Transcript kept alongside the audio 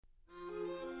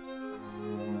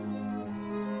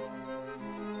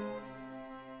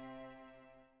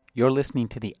You're listening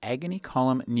to the Agony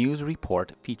Column News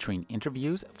Report featuring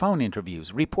interviews, phone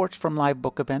interviews, reports from live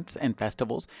book events and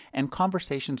festivals, and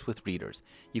conversations with readers.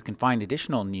 You can find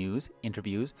additional news,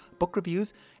 interviews, book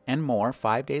reviews, and more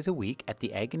 5 days a week at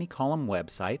the Agony Column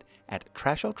website at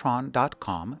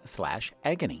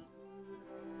trashotron.com/agony.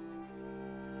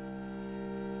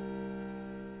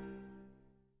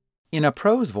 In a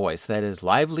prose voice that is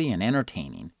lively and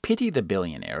entertaining, Pity the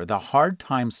Billionaire, The Hard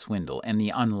Time Swindle, and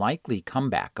the Unlikely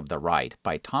Comeback of the Right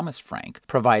by Thomas Frank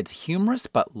provides humorous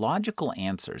but logical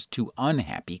answers to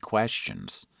unhappy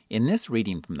questions. In this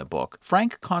reading from the book,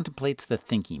 Frank contemplates the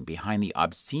thinking behind the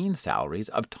obscene salaries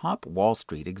of top Wall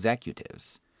Street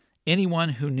executives. Anyone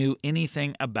who knew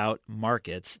anything about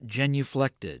markets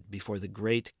genuflected before the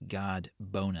great god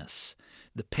bonus,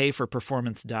 the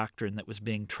pay-for-performance doctrine that was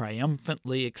being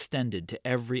triumphantly extended to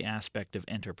every aspect of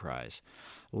enterprise.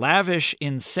 Lavish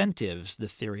incentives, the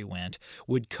theory went,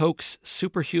 would coax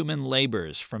superhuman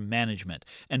labors from management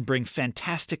and bring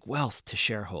fantastic wealth to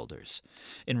shareholders.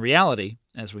 In reality,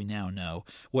 as we now know,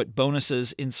 what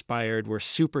bonuses inspired were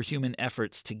superhuman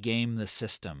efforts to game the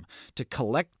system, to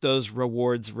collect those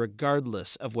rewards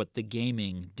regardless of what the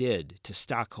gaming did to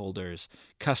stockholders,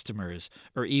 customers,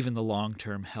 or even the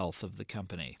long-term health of the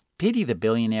company. Pity the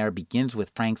Billionaire begins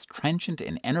with Frank's trenchant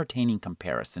and entertaining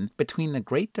comparison between the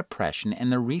Great Depression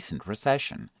and the recent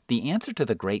recession. The answer to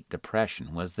the Great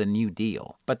Depression was the New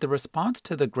Deal, but the response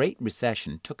to the Great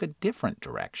Recession took a different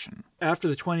direction. After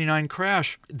the 29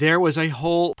 crash, there was a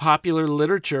whole popular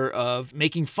literature of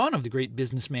making fun of the great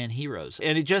businessman heroes.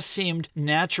 And it just seemed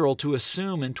natural to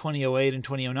assume in 2008 and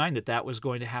 2009 that that was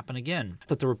going to happen again,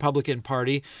 that the Republican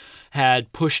Party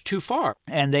had pushed too far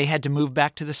and they had to move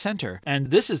back to the center. And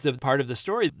this is the part of the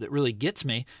story that really gets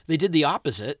me. They did the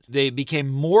opposite. They became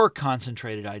more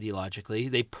concentrated ideologically.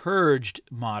 They purged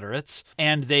moderates,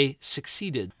 and they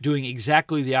succeeded, doing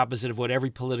exactly the opposite of what every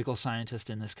political scientist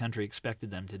in this country expected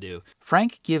them to do.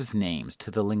 Frank gives names to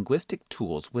the linguistic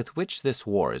tools with which this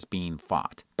war is being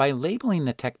fought. By labeling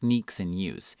the techniques in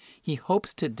use, he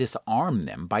hopes to disarm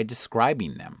them by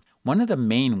describing them. One of the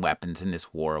main weapons in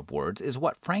this war of words is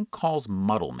what Frank calls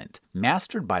muddlement,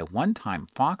 mastered by one-time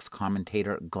Fox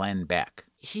commentator Glenn Beck.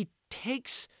 He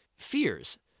takes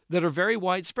fears that are very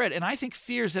widespread, and I think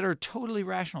fears that are totally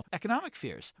rational, economic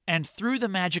fears, and through the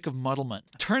magic of muddlement,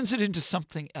 turns it into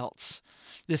something else.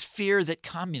 This fear that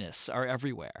communists are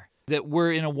everywhere, that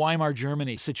we're in a Weimar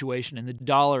Germany situation and the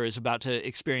dollar is about to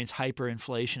experience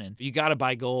hyperinflation and you got to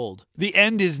buy gold. The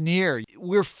end is near.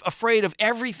 We're afraid of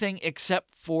everything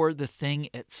except for the thing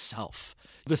itself,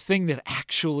 the thing that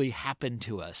actually happened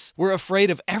to us. We're afraid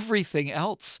of everything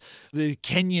else. The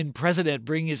Kenyan president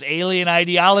bringing his alien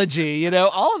ideology,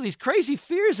 all of these crazy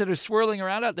fears that are swirling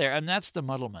around out there, and that's the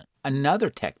muddlement.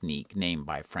 Another technique named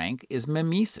by Frank is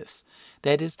mimesis,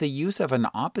 that is the use of an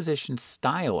opposition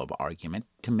style of argument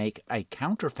to make a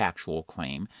counterfactual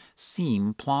claim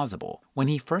seem plausible. When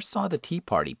he first saw the Tea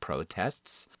Party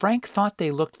protests, Frank thought they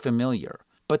looked familiar.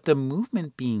 But the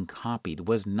movement being copied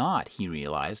was not, he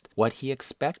realized, what he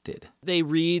expected. They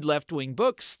read left-wing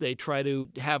books. They try to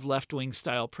have left-wing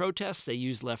style protests. They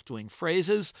use left-wing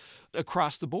phrases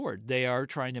across the board. They are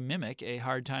trying to mimic a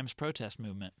hard times protest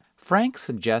movement. Frank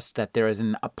suggests that there is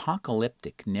an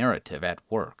apocalyptic narrative at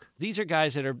work. These are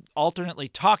guys that are alternately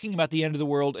talking about the end of the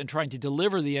world and trying to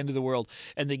deliver the end of the world.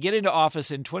 And they get into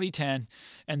office in 2010,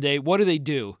 and what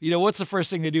do? What's the first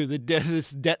thing they do?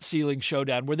 This debt ceiling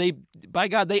showdown, where by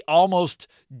God, they almost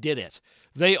did it.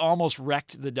 They almost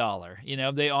wrecked the dollar.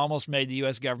 They almost made the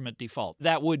U.S. government default.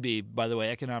 That would be, by the way,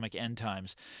 economic end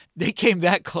times. They came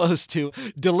that close to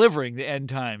delivering the end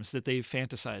times that they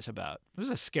fantasize about. It was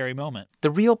a scary moment.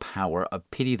 The real power of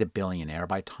Pity the Billionaire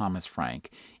by Thomas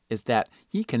Frank is that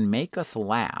he can make us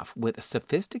laugh with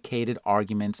sophisticated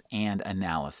arguments and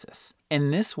analysis.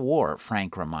 In this war,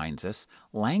 Frank reminds us,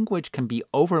 language can be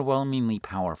overwhelmingly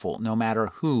powerful no matter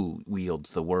who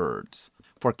wields the words.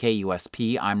 For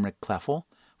KUSP, I'm Rick Kleffel.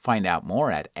 Find out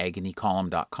more at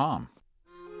agonycolumn.com.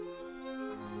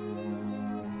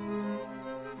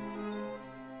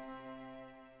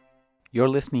 You're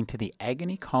listening to the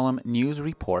Agony Column News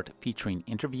Report featuring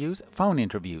interviews, phone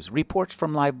interviews, reports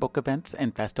from live book events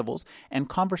and festivals, and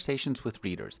conversations with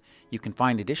readers. You can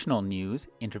find additional news,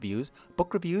 interviews,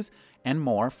 book reviews, and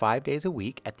more 5 days a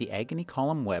week at the Agony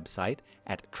Column website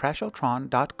at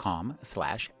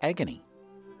trashotron.com/agony.